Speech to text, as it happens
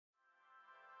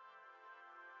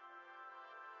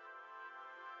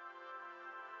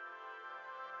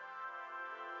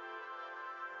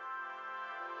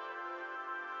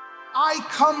I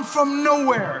come from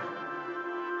nowhere.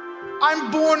 I'm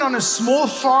born on a small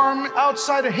farm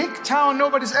outside a hick town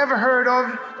nobody's ever heard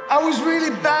of. I was really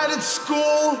bad at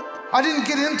school. I didn't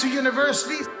get into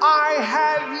university. I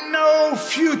had no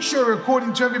future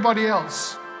according to everybody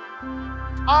else.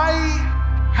 I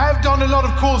have done a lot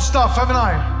of cool stuff, haven't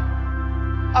I?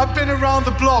 I've been around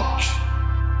the block.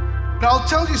 But I'll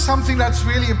tell you something that's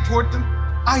really important.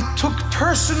 I took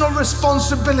personal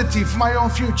responsibility for my own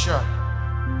future.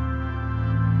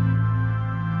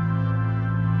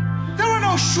 There are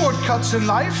no shortcuts in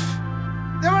life.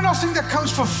 There are nothing that comes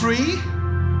for free.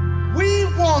 We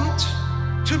want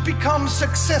to become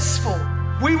successful.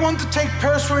 We want to take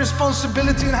personal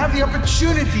responsibility and have the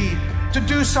opportunity to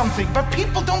do something. But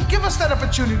people don't give us that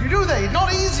opportunity, do they?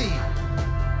 Not easy.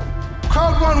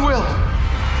 Crowd1 will.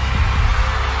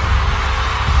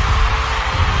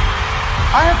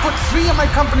 I have put 3 of my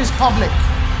companies public.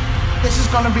 This is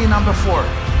going to be number 4.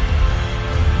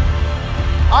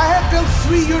 I have built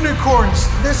 3 unicorns.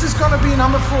 This is going to be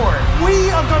number 4. We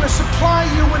are going to supply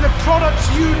you with the products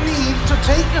you need to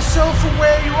take yourself from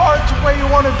where you are to where you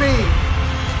want to be.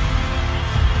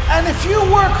 And if you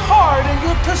work hard and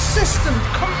you're persistent,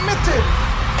 committed,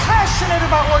 passionate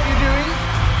about what you're doing,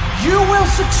 you will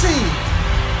succeed.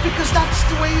 Because that's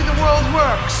the way the world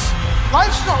works.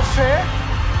 Life's not fair.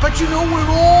 But you know,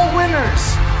 we're all winners.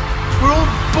 We're all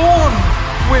born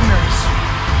winners.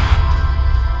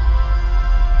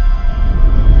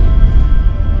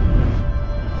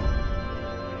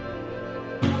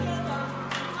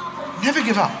 Never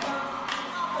give up.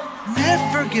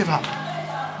 Never give up.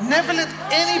 Never let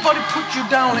anybody put you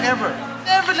down, ever.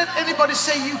 Never let anybody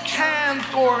say you can't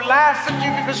or laugh at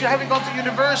you because you haven't gone to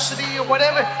university or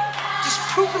whatever. Just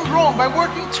prove them wrong by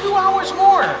working 2 hours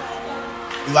more.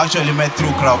 You actually met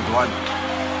through Crowd1.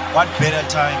 What better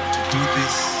time to do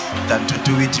this than to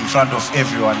do it in front of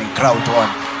everyone in Crowd1?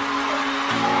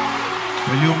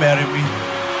 Will you marry me?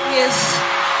 Yes.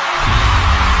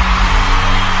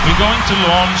 We're going to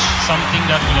launch something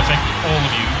that will affect all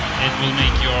of you. It will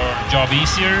make your job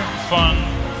easier, fun,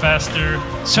 faster,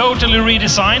 totally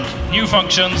redesigned, new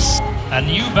functions, and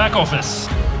new back office.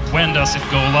 When does it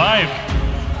go live?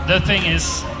 The thing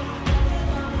is,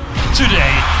 today.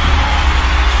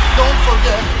 Don't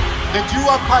forget that you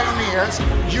are pioneers.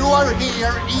 You are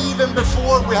here even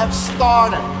before we have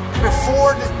started,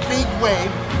 before this big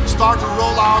wave starts to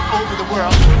roll out over the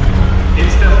world.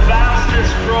 It's the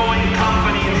fastest growing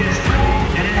company in history,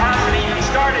 and it hasn't even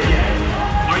started yet.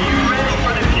 Are you ready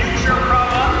for the future,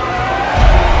 Crowd1?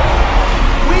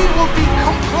 We will be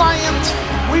compliant.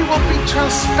 We will be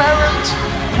transparent.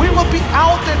 We will be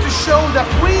out there to show that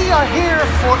we are here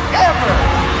forever.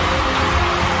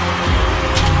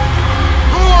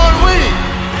 Who are we?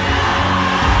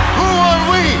 Who are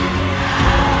we?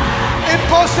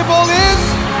 Impossible is